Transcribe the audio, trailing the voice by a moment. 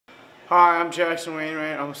Hi, I'm Jackson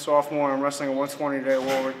Wainwright. I'm a sophomore. I'm wrestling at 120 today at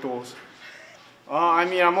Warwick Duals.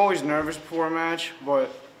 I'm always nervous before a match,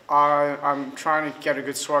 but I'm trying to get a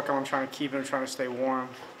good sweat going. I'm trying to keep it. I'm trying to stay warm,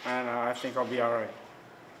 and I think I'll be all right.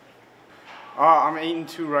 I'm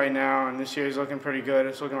 8-2 right now, and this year's looking pretty good.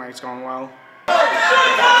 It's looking like it's going well.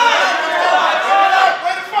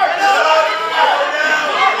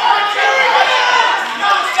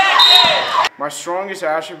 My strongest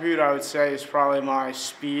attribute, I would say, is probably my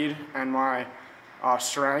speed and my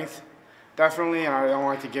strength. Definitely, and I don't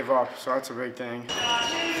like to give up, so that's a big thing.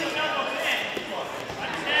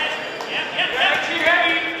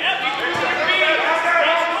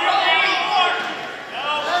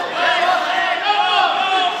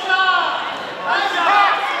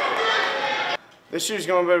 This year's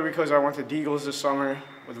going better because I went to Deagles this summer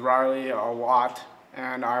with Riley a lot,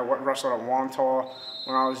 and I wrestled at Wantagh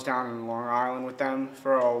when I was down in Long Island with them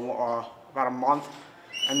for about a month.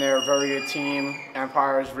 And they're a very good team.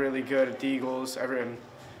 Empire is really good at Deagles.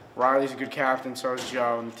 Riley's a good captain, so is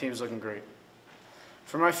Joe, and the team's looking great.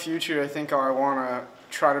 For my future, I think I want to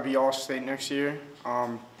try to be All-State next year.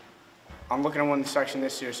 I'm looking to win the section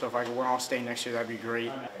this year, so if I could win All-State next year, that'd be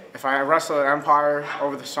great. If I wrestle at Empire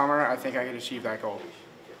over the summer, I think I could achieve that goal.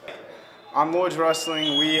 On Lourdes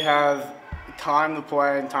Wrestling, we have time to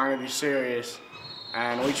play and time to be serious.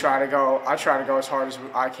 And I try to go as hard as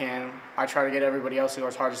I can. I try to get everybody else to go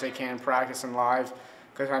as hard as they can, practice and live,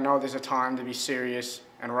 because I know there's a time to be serious,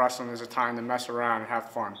 and wrestling is a time to mess around and have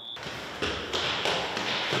fun.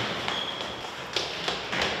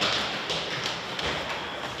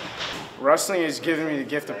 Wrestling has given me the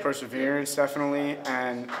gift of perseverance, definitely,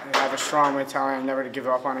 and I have a strong mentality. I'm never to give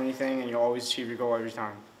up on anything, and you always achieve your goal every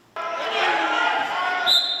time.